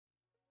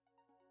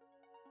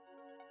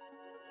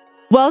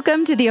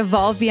Welcome to the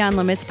Evolve Beyond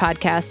Limits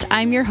podcast.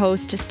 I'm your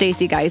host,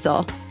 Stacy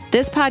Geisel.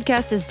 This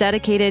podcast is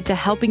dedicated to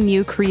helping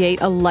you create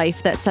a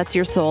life that sets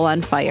your soul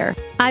on fire.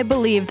 I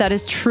believe that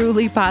is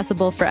truly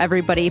possible for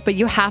everybody, but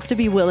you have to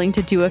be willing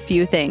to do a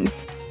few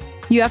things.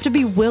 You have to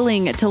be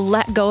willing to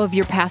let go of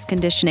your past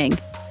conditioning.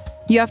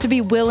 You have to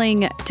be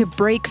willing to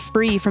break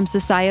free from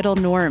societal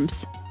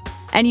norms.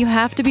 And you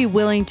have to be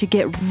willing to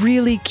get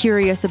really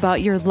curious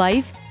about your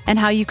life and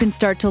how you can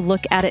start to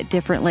look at it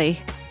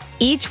differently.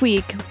 Each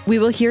week, we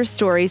will hear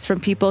stories from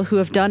people who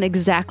have done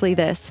exactly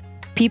this.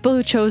 People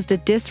who chose to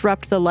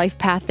disrupt the life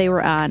path they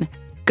were on,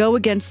 go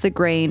against the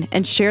grain,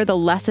 and share the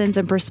lessons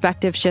and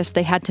perspective shifts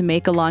they had to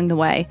make along the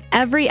way.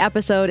 Every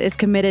episode is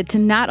committed to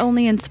not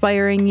only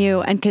inspiring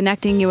you and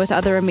connecting you with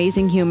other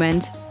amazing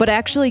humans, but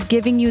actually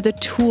giving you the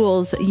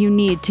tools you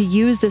need to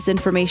use this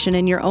information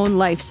in your own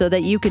life so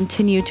that you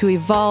continue to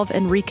evolve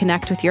and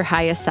reconnect with your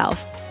highest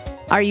self.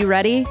 Are you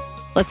ready?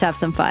 Let's have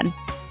some fun.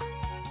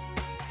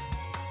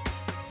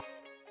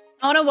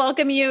 I want to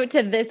welcome you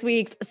to this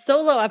week's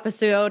solo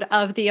episode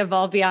of the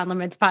Evolve Beyond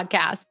Limits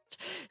podcast.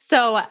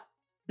 So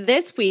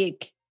this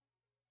week,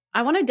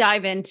 I want to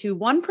dive into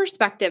one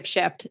perspective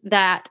shift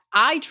that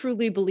I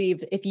truly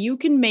believe if you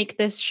can make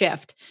this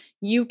shift,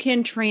 you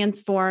can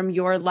transform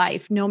your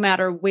life no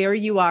matter where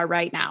you are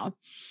right now.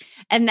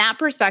 And that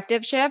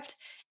perspective shift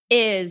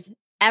is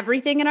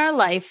everything in our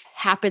life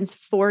happens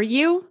for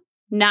you,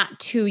 not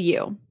to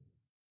you.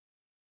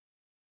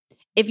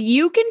 If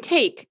you can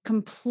take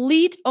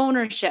complete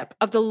ownership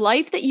of the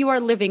life that you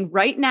are living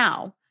right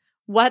now,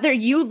 whether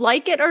you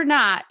like it or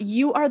not,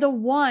 you are the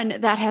one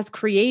that has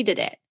created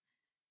it.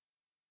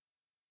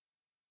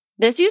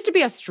 This used to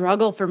be a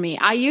struggle for me.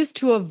 I used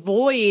to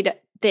avoid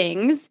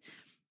things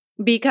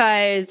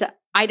because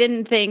I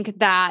didn't think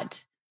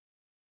that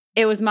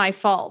it was my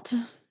fault.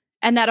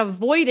 And that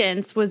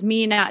avoidance was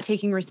me not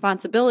taking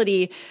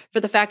responsibility for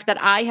the fact that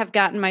I have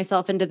gotten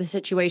myself into the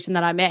situation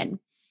that I'm in.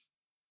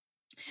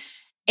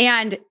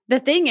 And the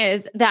thing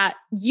is that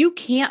you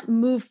can't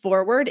move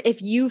forward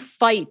if you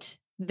fight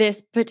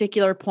this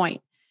particular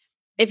point.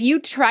 If you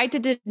try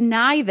to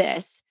deny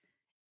this,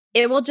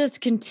 it will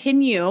just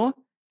continue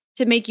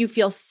to make you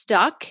feel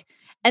stuck.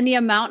 And the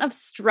amount of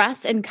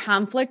stress and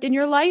conflict in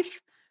your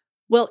life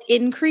will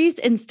increase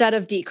instead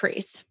of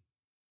decrease.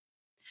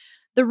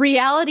 The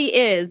reality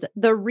is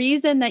the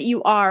reason that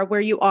you are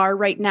where you are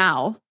right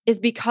now is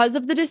because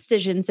of the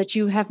decisions that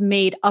you have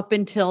made up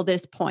until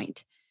this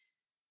point.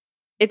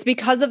 It's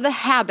because of the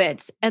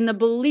habits and the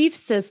belief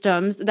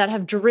systems that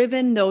have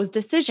driven those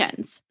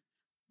decisions.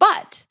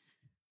 But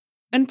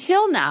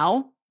until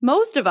now,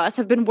 most of us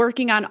have been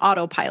working on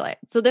autopilot.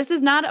 So this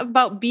is not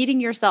about beating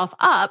yourself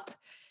up.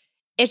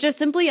 It's just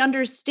simply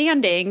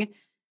understanding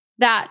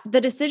that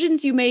the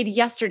decisions you made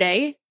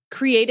yesterday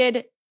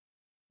created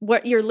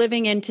what you're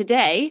living in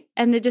today,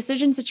 and the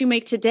decisions that you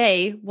make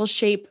today will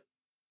shape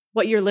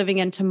what you're living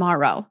in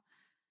tomorrow.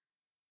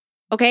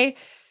 Okay?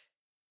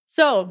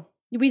 So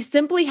we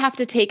simply have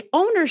to take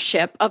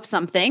ownership of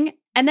something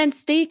and then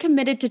stay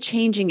committed to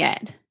changing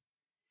it.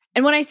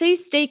 And when I say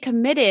stay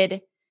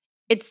committed,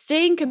 it's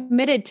staying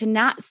committed to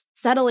not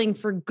settling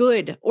for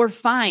good or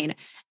fine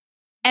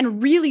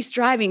and really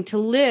striving to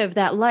live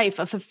that life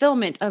of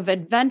fulfillment, of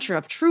adventure,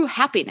 of true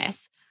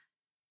happiness.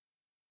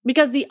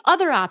 Because the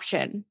other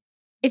option,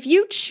 if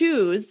you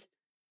choose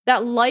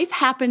that life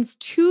happens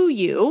to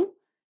you,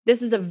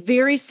 this is a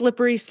very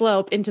slippery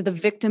slope into the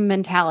victim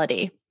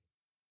mentality.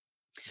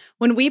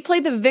 When we play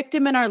the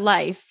victim in our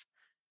life,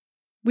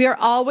 we are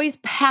always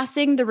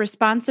passing the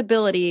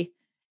responsibility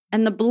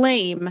and the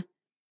blame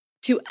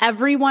to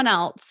everyone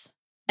else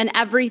and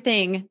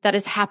everything that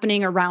is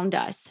happening around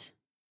us.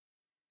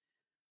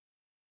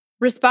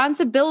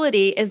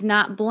 Responsibility is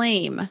not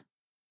blame.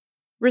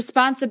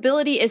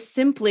 Responsibility is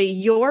simply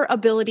your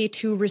ability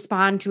to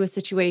respond to a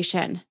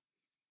situation.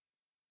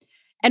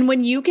 And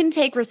when you can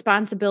take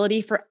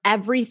responsibility for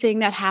everything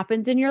that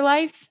happens in your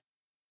life,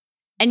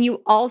 and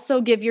you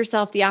also give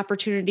yourself the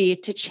opportunity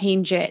to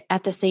change it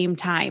at the same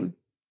time.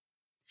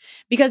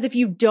 Because if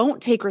you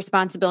don't take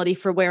responsibility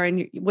for where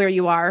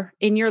you are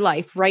in your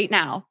life right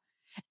now,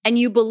 and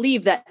you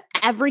believe that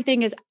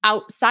everything is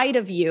outside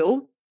of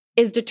you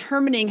is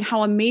determining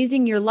how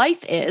amazing your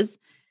life is,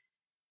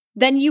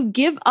 then you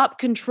give up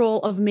control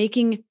of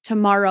making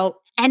tomorrow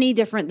any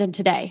different than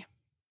today.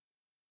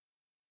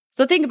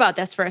 So think about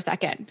this for a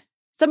second.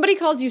 Somebody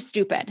calls you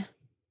stupid.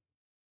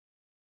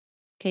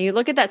 Okay, you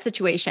look at that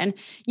situation.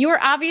 You are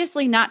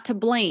obviously not to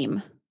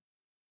blame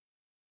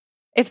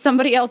if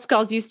somebody else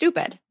calls you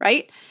stupid,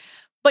 right?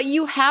 But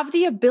you have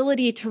the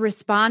ability to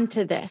respond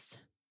to this.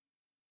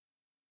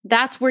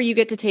 That's where you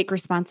get to take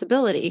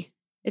responsibility.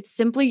 It's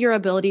simply your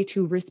ability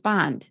to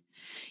respond.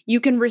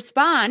 You can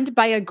respond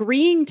by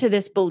agreeing to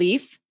this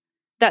belief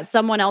that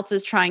someone else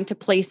is trying to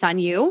place on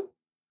you,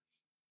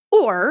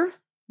 or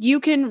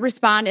you can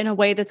respond in a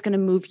way that's going to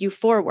move you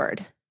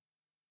forward.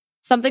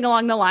 Something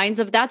along the lines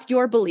of, that's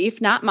your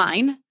belief, not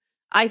mine.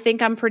 I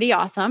think I'm pretty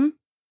awesome.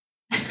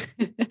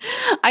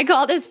 I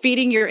call this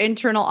feeding your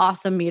internal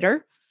awesome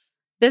meter.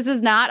 This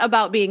is not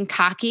about being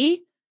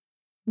cocky.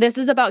 This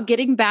is about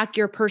getting back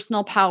your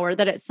personal power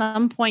that at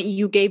some point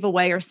you gave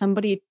away or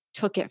somebody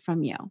took it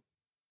from you.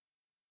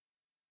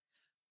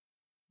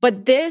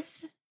 But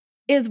this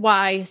is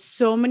why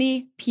so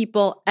many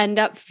people end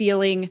up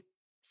feeling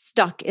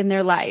stuck in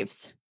their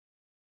lives,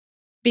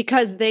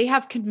 because they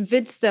have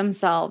convinced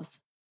themselves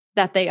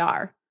that they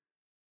are,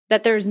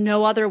 that there's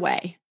no other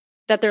way,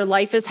 that their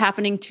life is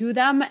happening to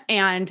them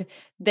and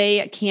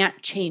they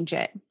can't change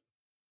it.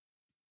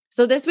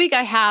 So this week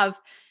I have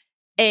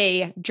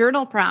a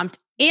journal prompt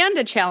and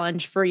a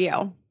challenge for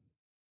you.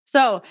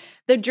 So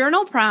the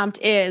journal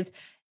prompt is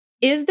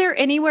there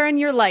anywhere in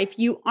your life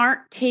you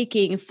aren't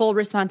taking full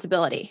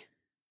responsibility?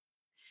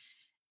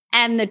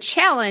 And the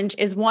challenge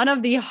is one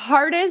of the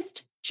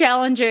hardest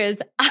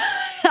challenges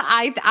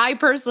I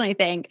personally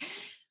think,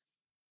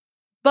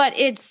 but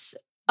it's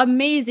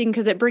amazing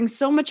because it brings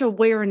so much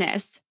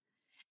awareness.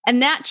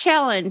 And that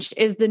challenge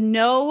is the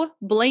no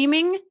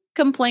blaming,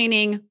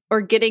 complaining,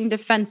 or getting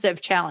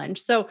defensive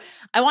challenge. So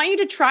I want you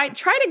to try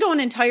to go an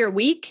entire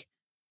week,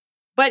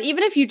 but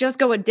even if you just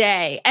go a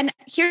day, and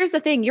here's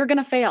the thing, you're going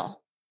to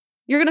fail.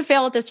 You're going to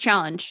fail at this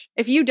challenge.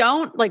 If you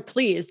don't,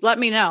 please let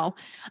me know.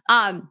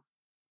 But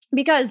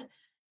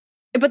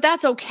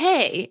that's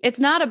okay. It's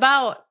not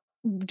about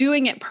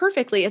doing it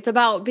perfectly. It's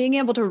about being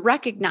able to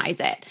recognize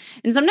it.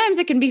 And sometimes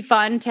it can be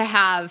fun to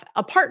have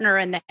a partner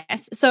in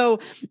this. So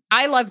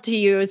I love to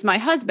use my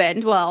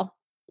husband. Well,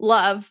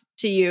 I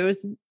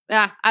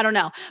don't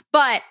know.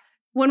 But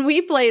when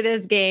we play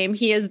this game,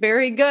 he is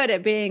very good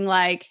at being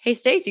like, hey,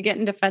 Stace, you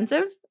getting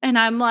defensive? And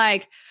I'm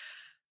like,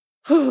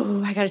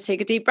 I got to take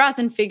a deep breath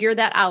and figure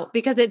that out,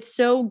 because it's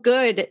so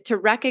good to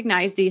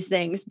recognize these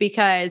things,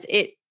 because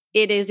it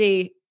is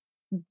a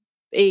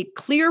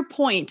clear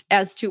point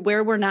as to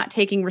where we're not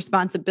taking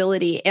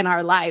responsibility in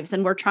our lives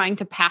and we're trying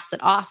to pass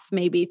it off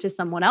maybe to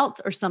someone else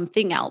or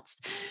something else.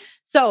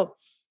 So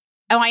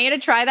I want you to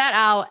try that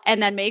out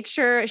and then make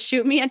sure,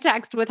 shoot me a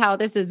text with how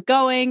this is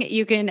going.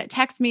 You can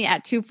text me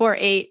at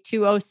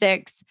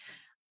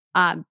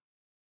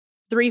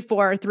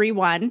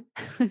 248-206-3431.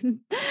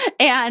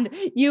 And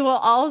you will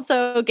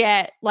also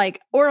get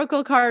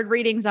oracle card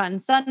readings on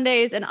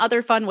Sundays and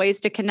other fun ways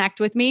to connect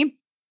with me.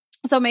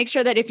 So make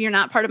sure that if you're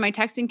not part of my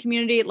texting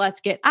community, let's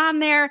get on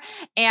there.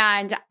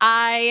 And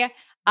I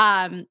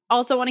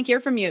also want to hear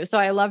from you. So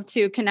I love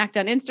to connect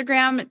on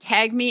Instagram,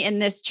 tag me in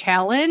this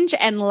challenge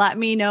and let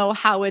me know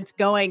how it's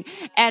going.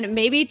 And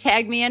maybe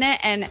tag me in it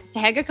and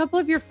tag a couple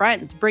of your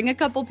friends. Bring a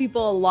couple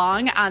people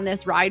along on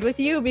this ride with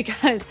you,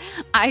 because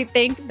I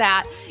think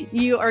that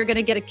you are going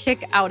to get a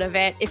kick out of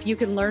it if you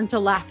can learn to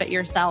laugh at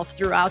yourself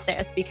throughout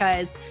this,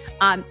 because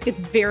it's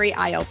very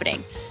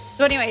eye-opening.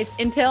 So anyways,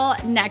 until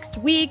next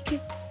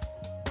week,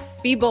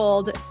 be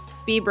bold,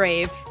 be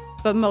brave,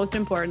 but most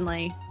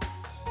importantly,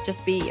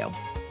 just be you.